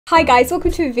Hi guys,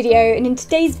 welcome to a video, and in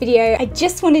today's video I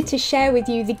just wanted to share with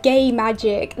you the gay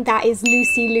magic that is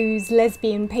Lucy Liu's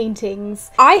lesbian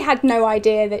paintings. I had no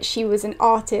idea that she was an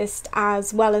artist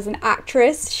as well as an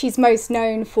actress. She's most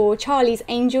known for Charlie's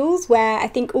Angels, where I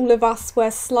think all of us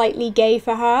were slightly gay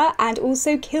for her, and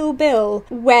also Kill Bill,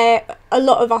 where a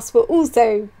lot of us were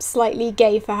also slightly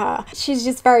gay for her. She's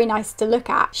just very nice to look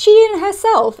at. She in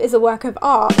herself is a work of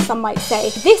art, some might say.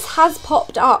 This has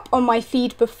popped up on my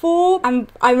feed before,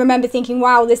 and I remember thinking,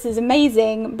 wow, this is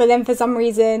amazing, but then for some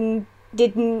reason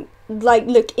didn't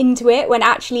look into it, when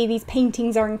actually these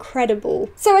paintings are incredible.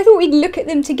 So I thought we'd look at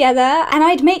them together and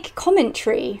I'd make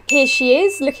commentary. Here she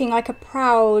is, looking like a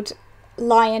proud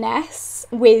lioness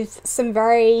with some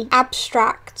very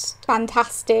abstract,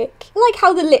 fantastic, I like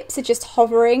how the lips are just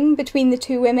hovering between the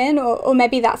two women, or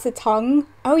maybe that's a tongue.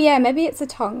 Oh yeah, maybe it's a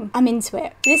tongue. I'm into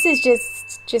it. This is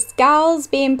just gals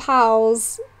being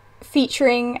pals,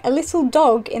 featuring a little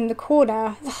dog in the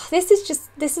corner. Ugh,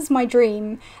 this is my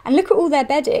dream. And look at all their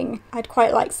bedding. I'd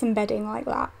quite like some bedding like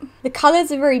that. The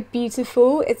colours are very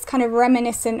beautiful. It's kind of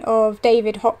reminiscent of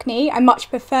David Hockney. I much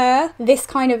prefer this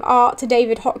kind of art to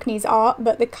David Hockney's art,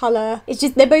 but the colour, it's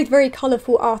just, they're both very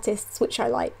colourful artists, which I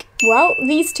like. Well,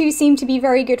 these two seem to be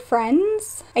very good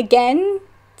friends. Again,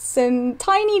 some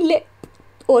tiny lip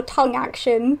or tongue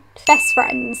action. Best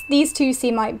friends. These two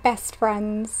seem like best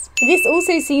friends. This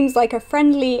also seems like a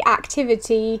friendly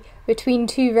activity between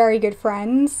two very good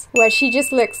friends, where she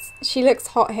looks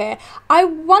hot here. I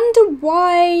wonder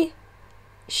why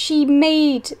she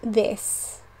made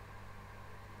this.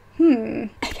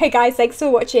 Okay guys, thanks for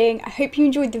watching. I hope you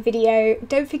enjoyed the video.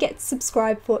 Don't forget to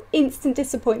subscribe for instant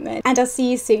disappointment, and I'll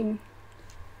see you soon.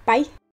 Bye.